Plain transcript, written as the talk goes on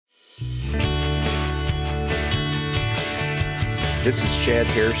This is Chad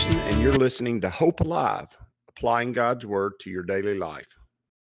Harrison, and you're listening to Hope Alive, applying God's Word to your daily life.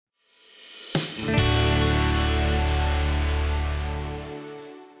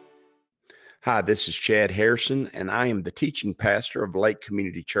 Hi, this is Chad Harrison, and I am the teaching pastor of Lake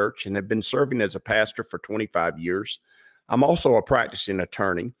Community Church and have been serving as a pastor for 25 years. I'm also a practicing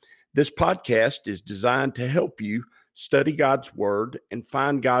attorney. This podcast is designed to help you study God's Word and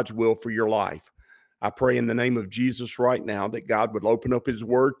find God's will for your life. I pray in the name of Jesus right now that God would open up His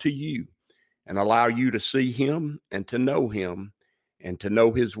Word to you and allow you to see Him and to know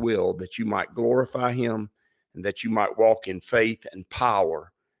His will, that you might glorify Him and that you might walk in faith and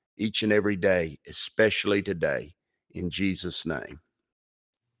power each and every day, especially today, in Jesus' name.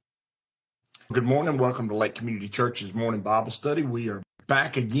 Good morning. Welcome to Lake Community Church's morning Bible study. We are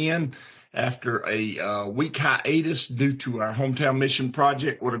back again after a week hiatus due to our hometown mission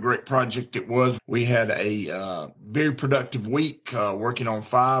project. What a great project it was. We had a very productive week working on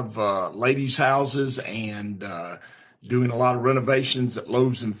 5 ladies' houses and doing a lot of renovations at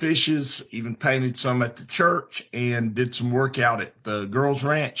Loaves and Fishes, even painted some at the church and did some work out at the girls'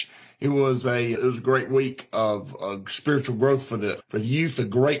 ranch. It was a great week of spiritual growth for the youth, a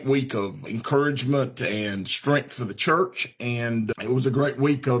great week of encouragement and strength for the church, and it was a great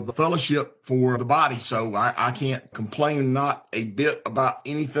week of fellowship for the body. So I can't complain not a bit about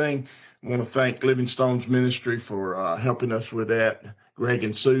anything. I want to thank Living Stones Ministry for helping us with that, Greg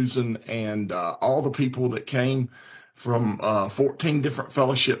and Susan, and all the people that came from 14 different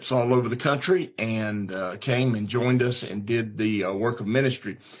fellowships all over the country and came and joined us and did the work of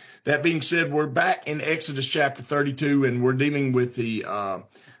ministry. That being said, we're back in Exodus chapter 32, and we're dealing with the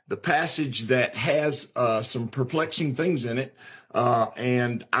passage that has some perplexing things in it.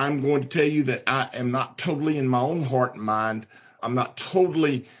 And I'm going to tell you that I am not totally in my own heart and mind. I'm not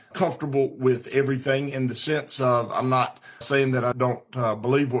totally comfortable with everything in the sense of I'm not saying that I don't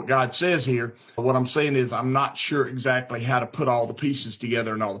believe what God says here. What I'm saying is I'm not sure exactly how to put all the pieces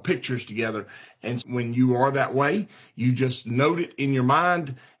together and all the pictures together. And when you are that way, you just note it in your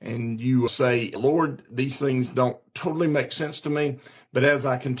mind and you say, Lord, these things don't totally make sense to me. But as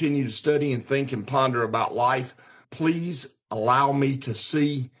I continue to study and think and ponder about life, please allow me to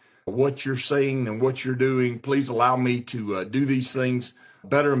see what you're saying and what you're doing. Please allow me to do these things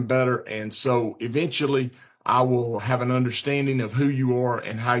better and better. And so eventually I will have an understanding of who you are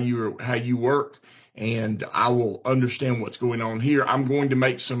and how you work. And I will understand what's going on here. I'm going to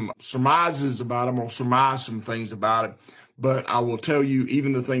make some surmises about it. I'm going to surmise some things about it. But I will tell you,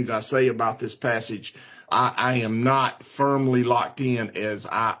 even the things I say about this passage, I am not firmly locked in, as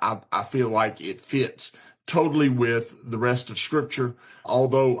I feel like it fits totally with the rest of Scripture.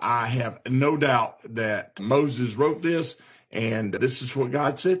 Although I have no doubt that Moses wrote this, and this is what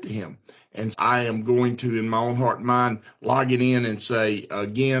God said to him. And I am going to, in my own heart and mind, log it in and say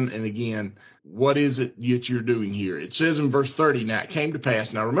again and again, what is it that you're doing here? It says in verse 30, now it came to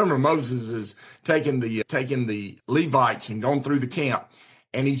pass. Now remember, Moses is taking the Levites and gone through the camp,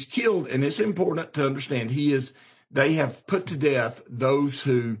 and he's killed. And it's important to understand they have put to death those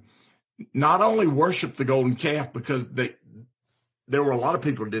who not only worship the golden calf, because there were a lot of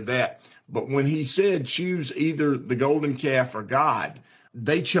people who did that, but when he said choose either the golden calf or God,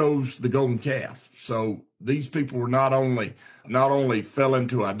 they chose the golden calf. So these people were not only fell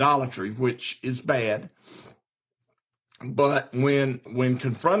into idolatry, which is bad, but when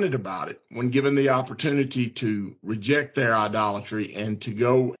confronted about it, when given the opportunity to reject their idolatry and to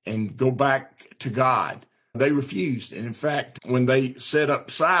go back to God, they refused. And in fact, when they set up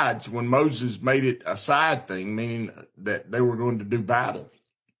sides, when Moses made it a side thing, meaning that they were going to do battle,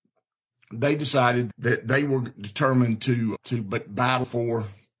 they decided that they were determined to battle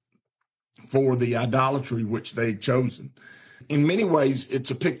for the idolatry which they'd chosen. In many ways, it's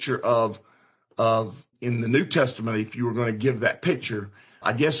a picture of in the New Testament. If you were going to give that picture,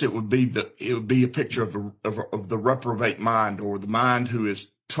 I guess it would be a picture of the reprobate mind, or the mind who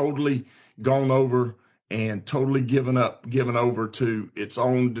is totally gone over and totally given over to its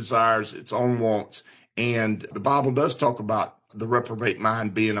own desires, its own wants. And the Bible does talk about the reprobate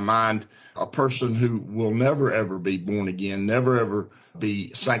mind being a person who will never ever be born again, never ever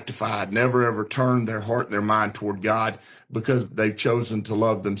be sanctified, never ever turn their heart and their mind toward God, because they've chosen to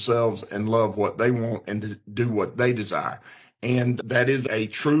love themselves and love what they want and to do what they desire. And that is a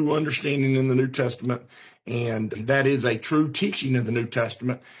true understanding in the New Testament, and that is a true teaching of the New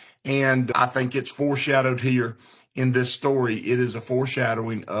Testament. And I think it's foreshadowed here in this story. It is a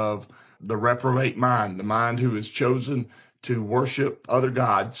foreshadowing of the reprobate mind, the mind who has chosen to worship other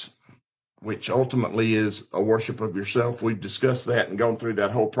gods which ultimately is a worship of yourself. We've discussed that and gone through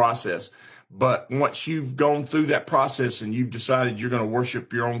that whole process. But once you've gone through that process and you've decided you're going to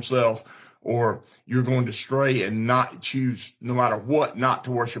worship your own self, or you're going to stray and not choose, no matter what, not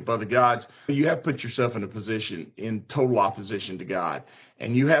to worship other gods, you have put yourself in a position in total opposition to God.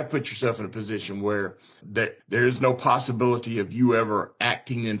 And you have put yourself in a position where there is no possibility of you ever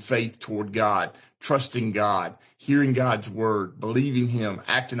acting in faith toward God, trusting God, hearing God's word, believing him,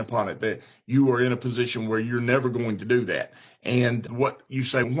 acting upon it, that you are in a position where you're never going to do that. And what you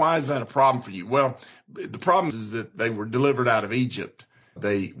say, why is that a problem for you? Well, the problem is that they were delivered out of Egypt.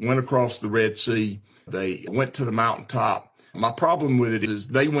 They went across the Red Sea. They went to the mountaintop. My problem with it is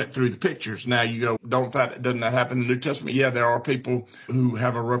they went through the pictures. Now you go, doesn't that happen in the New Testament? Yeah, there are people who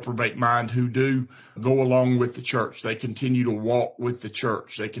have a reprobate mind who do go along with the church. They continue to walk with the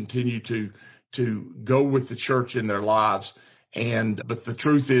church. They continue to go with the church in their lives. But the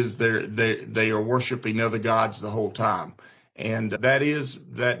truth is they are worshiping other gods the whole time. And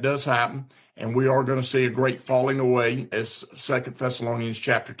that does happen. And we are going to see a great falling away, as 2 Thessalonians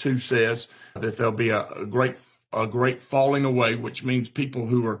chapter 2 says, that there'll be a great falling away, which means people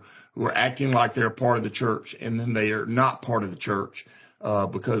who are acting like they're a part of the church, and then they are not part of the church,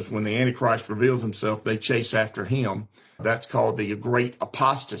 because when the Antichrist reveals himself, they chase after him. That's called the great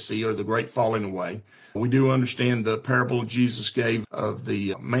apostasy, or the great falling away. We do understand the parable Jesus gave of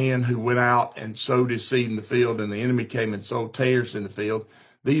the man who went out and sowed his seed in the field, and the enemy came and sowed tares in the field.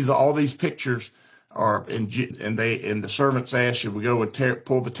 All these pictures are, and the servants asked, should we go and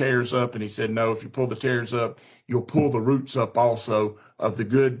pull the tares up? And he said, no, if you pull the tares up, you'll pull the roots up also of the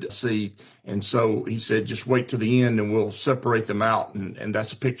good seed. And so he said, just wait to the end and we'll separate them out. And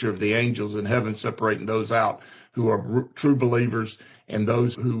that's a picture of the angels in heaven separating those out who are true believers and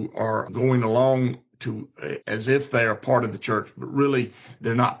those who are going along to as if they are part of the church, but really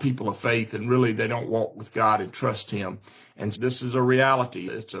they're not people of faith, and really they don't walk with God and trust him. And this is a reality.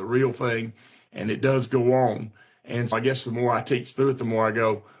 It's a real thing, and it does go on. And so I guess the more I teach through it, the more I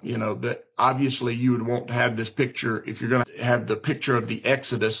go, that obviously you would want to have this picture, if you're going to have the picture of the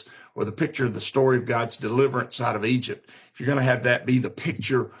Exodus or the picture of the story of God's deliverance out of Egypt, if you're going to have that be the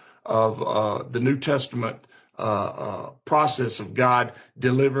picture of the New Testament process of God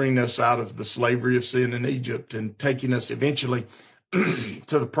delivering us out of the slavery of sin in Egypt and taking us eventually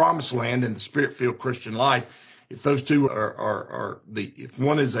to the promised land in the spirit-filled Christian life, if those two if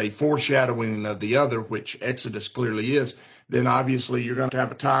one is a foreshadowing of the other, which Exodus clearly is, then obviously you're going to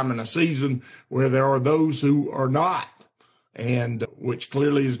have a time and a season where there are those who are not, and which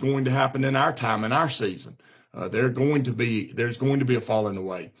clearly is going to happen in our time, in our season. There's going to be a falling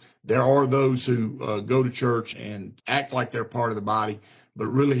away. There are those who go to church and act like they're part of the body, but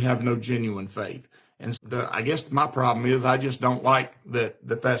really have no genuine faith. And I guess my problem is I just don't like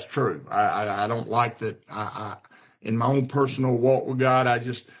that's true. I don't like that. In my own personal walk with God,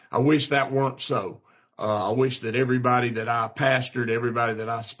 I wish that weren't so. I wish that everybody that I pastored, everybody that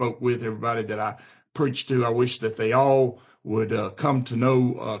I spoke with, everybody that I preached to, I wish that they all would come to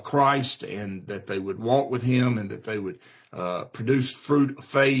know Christ, and that they would walk with him, and that they would produce fruit of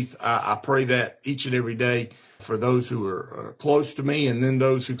faith. I pray that each and every day for those who are close to me, and then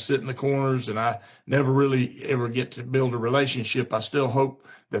those who sit in the corners, and I never really ever get to build a relationship. I still hope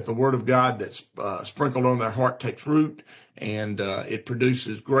that the word of God that's sprinkled on their heart takes root, and it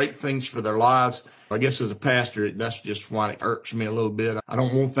produces great things for their lives. I guess as a pastor, that's just why it irks me a little bit. I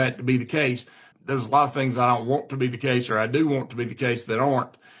don't want that to be the case. There's a lot of things I don't want to be the case, or I do want to be the case, that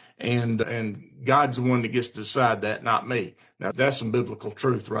aren't. And God's the one that gets to decide that, not me. Now, that's some biblical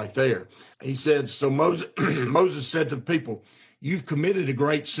truth right there. He said, so Moses said to the people, you've committed a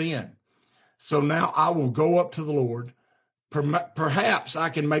great sin. So now I will go up to the Lord. Perhaps I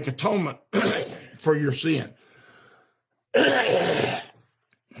can make atonement for your sin.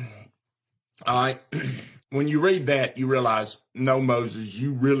 All right. When you read that, you realize, no, Moses,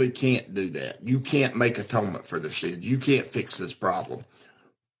 you really can't do that. You can't make atonement for their sins. You can't fix this problem.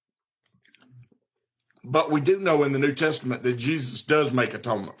 But we do know in the New Testament that Jesus does make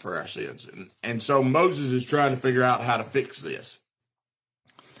atonement for our sins. And so Moses is trying to figure out how to fix this.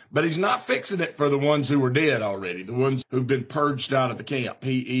 But he's not fixing it for the ones who are dead already, the ones who've been purged out of the camp.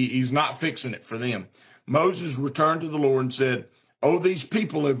 He's not fixing it for them. Moses returned to the Lord and said, oh, these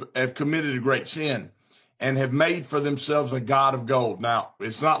people have committed a great sin and have made for themselves a god of gold. Now,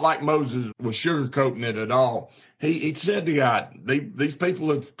 it's not like Moses was sugarcoating it at all. He said to God, these people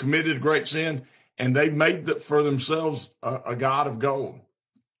have committed a great sin, and they made for themselves a god of gold.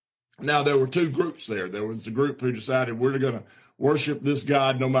 Now, there were two groups there. There was the group who decided we're going to worship this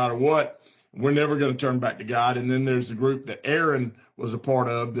God no matter what. we're never going to turn back to God. And then there's the group that Aaron was a part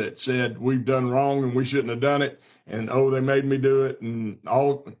of that said, we've done wrong and we shouldn't have done it. And, oh, they made me do it. And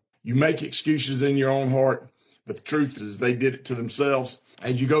you make excuses in your own heart. But the truth is they did it to themselves.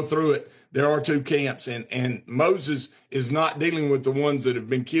 As you go through it, there are two camps. And Moses is not dealing with the ones that have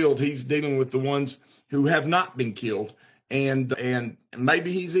been killed. He's dealing with the ones who have not been killed. And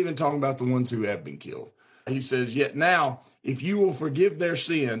maybe he's even talking about the ones who have been killed. He says, yet now, if you will forgive their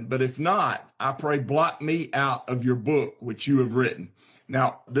sin, but if not, I pray blot me out of your book, which you have written.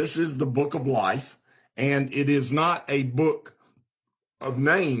 Now, this is the book of life, and it is not a book of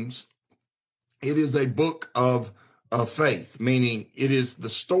names. It is a book of faith, meaning it is the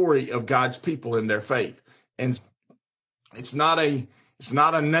story of God's people and their faith. And it's not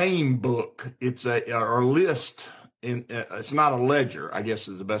a name book. It's a list. It's not a ledger, I guess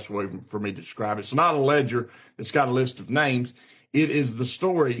is the best way for me to describe it. It's not a ledger that's got a list of names. It is the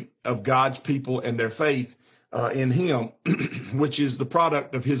story of God's people and their faith in him, which is the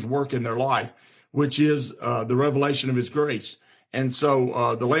product of his work in their life, which is the revelation of his grace. And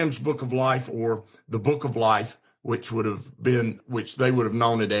so the Lamb's Book of Life, or the Book of Life, which they would have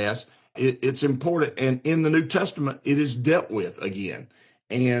known it as, it's important. And in the New Testament, it is dealt with again.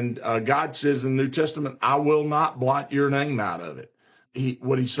 And God says in the New Testament, I will not blot your name out of it.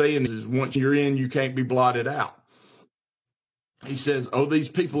 What he's saying is once you're in, you can't be blotted out. He says, oh, these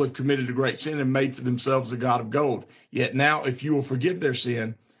people have committed a great sin and made for themselves a god of gold. Yet now, if you will forgive their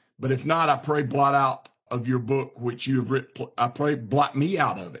sin, but if not, I pray blot out of your book, which you have written, I pray blot me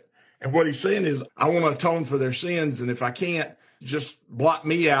out of it. And what he's saying is, I want to atone for their sins. And if I can't, just blot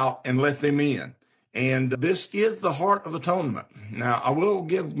me out and let them in. And this is the heart of atonement. Now, I will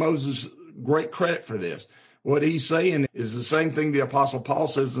give Moses great credit for this. What he's saying is the same thing the Apostle Paul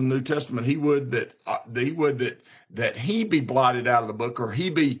says in the New Testament. He would that he be blotted out of the book, or he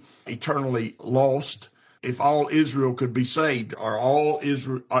be eternally lost, if all Israel could be saved, or all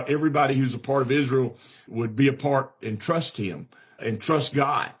Israel, everybody who's a part of Israel would be a part and trust him and trust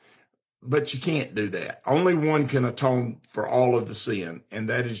God. But you can't do that. Only one can atone for all of the sin, and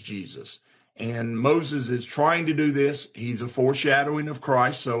that is Jesus. And Moses is trying to do this. He's a foreshadowing of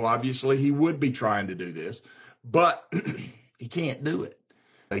Christ, so obviously he would be trying to do this, but he can't do it.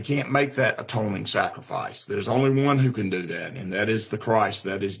 He can't make that atoning sacrifice. There's only one who can do that, and that is the Christ.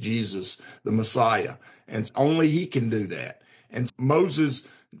 That is Jesus, the Messiah. And only he can do that. And Moses,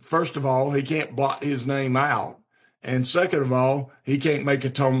 first of all, he can't blot his name out. And second of all, he can't make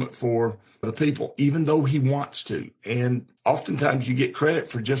atonement for the people, even though he wants to. And oftentimes you get credit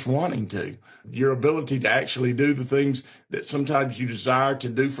for just wanting to. Your ability to actually do the things that sometimes you desire to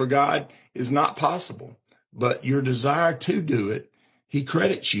do for God is not possible. But your desire to do it, he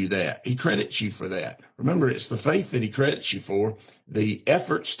credits you that. He credits you for that. Remember, it's the faith that he credits you for, the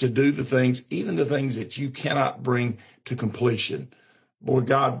efforts to do the things, even the things that you cannot bring to completion. Boy,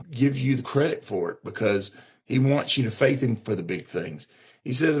 God gives you the credit for it because he wants you to faith him for the big things.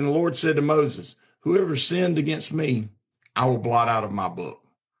 He says, and the Lord said to Moses, whoever sinned against me, I will blot out of my book.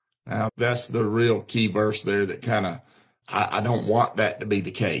 Now, that's the real key verse there that kind of, I don't want that to be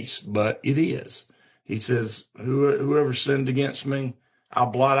the case, but it is. He says, whoever sinned against me, I'll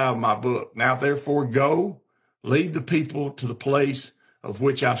blot out of my book. Now, therefore, go, lead the people to the place of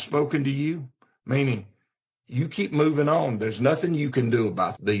which I've spoken to you, meaning you keep moving on. There's nothing you can do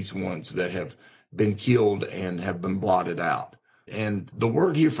about these ones that have been killed and have been blotted out. And the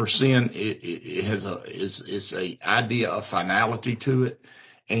word here for sin, it has is a idea of finality to it.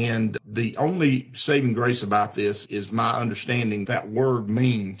 And the only saving grace about this is my understanding that word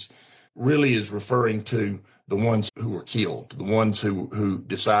means really is referring to the ones who were killed, the ones who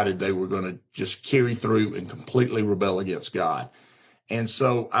decided they were going to just carry through and completely rebel against God. And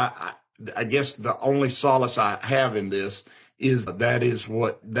so I guess the only solace I have in this is that is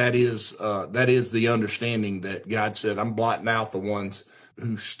the understanding that God said, I'm blotting out the ones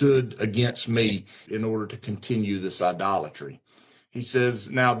who stood against me in order to continue this idolatry. He says,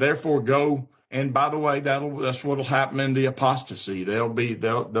 now therefore go. And by the way, that's what'll happen in the apostasy. Those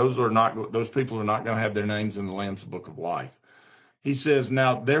people are not going to have their names in the Lamb's Book of Life. He says,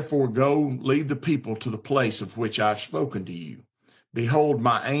 now therefore go, lead the people to the place of which I've spoken to you. Behold,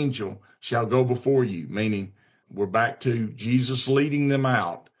 my angel shall go before you, meaning we're back to Jesus leading them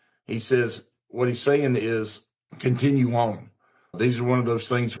out. He says, what he's saying is continue on. These are one of those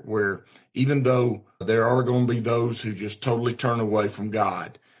things where even though there are going to be those who just totally turn away from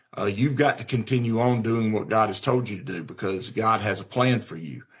God, you've got to continue on doing what God has told you to do because God has a plan for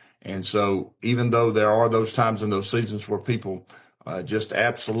you. And so even though there are those times and those seasons where people just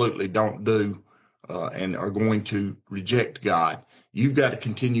absolutely don't do and are going to reject God, You've got to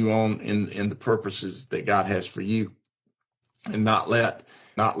continue on in the purposes that God has for you, and not let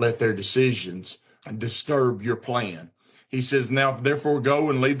their decisions disturb your plan. He says, now therefore go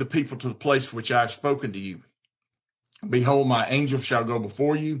and lead the people to the place which I have spoken to you. Behold, my angel shall go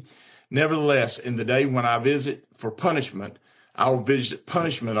before you. Nevertheless, in the day when I visit for punishment, I will visit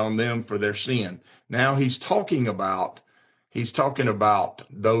punishment on them for their sin. Now he's talking about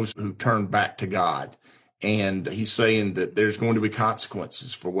those who turn back to God. And he's saying that there's going to be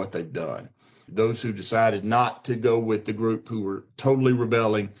consequences for what they've done. Those who decided not to go with the group who were totally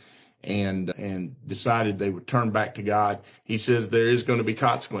rebelling and decided they would turn back to God, he says there is going to be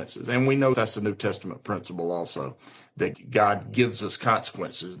consequences. And we know that's a New Testament principle also, that God gives us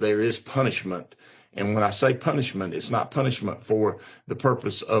consequences. There is punishment. And when I say punishment, it's not punishment for the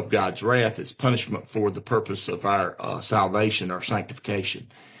purpose of God's wrath. It's punishment for the purpose of our salvation, our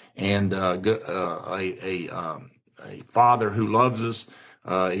sanctification. And a father who loves us,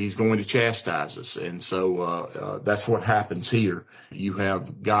 he's going to chastise us. And so that's what happens here. You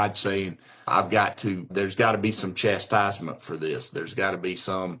have God saying, there's got to be some chastisement for this. There's got to be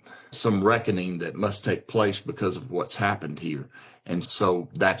some reckoning that must take place because of what's happened here. And so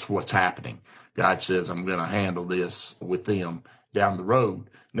that's what's happening. God says, I'm going to handle this with them down the road.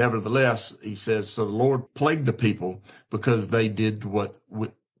 Nevertheless, he says, so the Lord plagued the people because of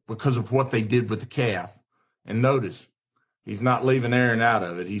what they did with the calf. And notice, he's not leaving Aaron out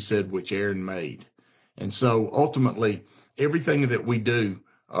of it. He said, which Aaron made. And so ultimately, everything that we do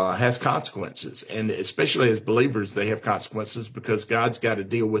has consequences. And especially as believers, they have consequences because God's got to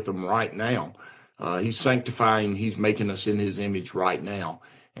deal with them right now. He's sanctifying, he's making us in his image right now.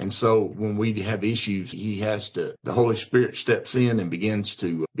 And so when we have issues, the Holy Spirit steps in and begins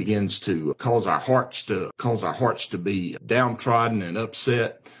to cause our hearts to be downtrodden and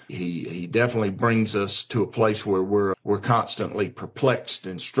upset. He definitely brings us to a place where we're constantly perplexed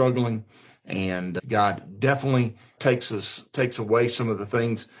and struggling. And God definitely takes away some of the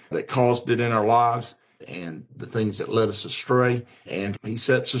things that caused it in our lives and the things that led us astray. And he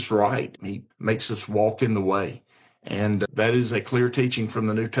sets us right. He makes us walk in the way. And that is a clear teaching from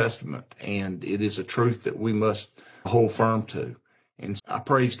the New Testament. And it is a truth that we must hold firm to. And I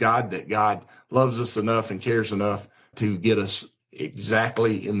praise God that God loves us enough and cares enough to get us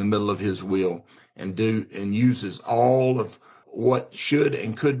exactly in the middle of his will and uses all of what should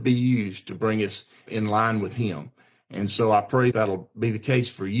and could be used to bring us in line with him. And so I pray that'll be the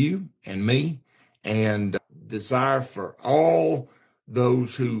case for you and me, and desire for all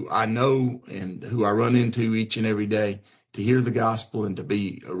those who I know and who I run into each and every day to hear the gospel and to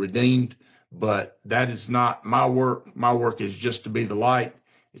be redeemed. But that is not my work. My work is just to be the light.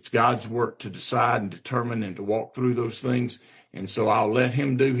 It's God's work to decide and determine and to walk through those things. And so I'll let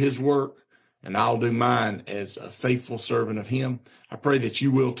him do his work and I'll do mine as a faithful servant of him. I pray that you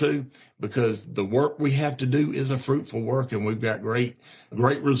will too, because the work we have to do is a fruitful work, and we've got great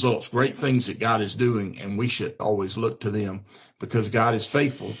results, great things that God is doing, and we should always look to them because God is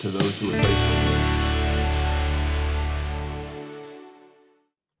faithful to those who are faithful to him.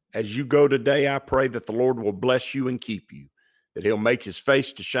 As you go today, I pray that the Lord will bless you and keep you, that he'll make his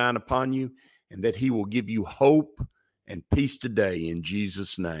face to shine upon you, and that he will give you hope and peace today in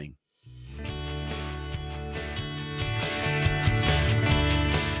Jesus' name.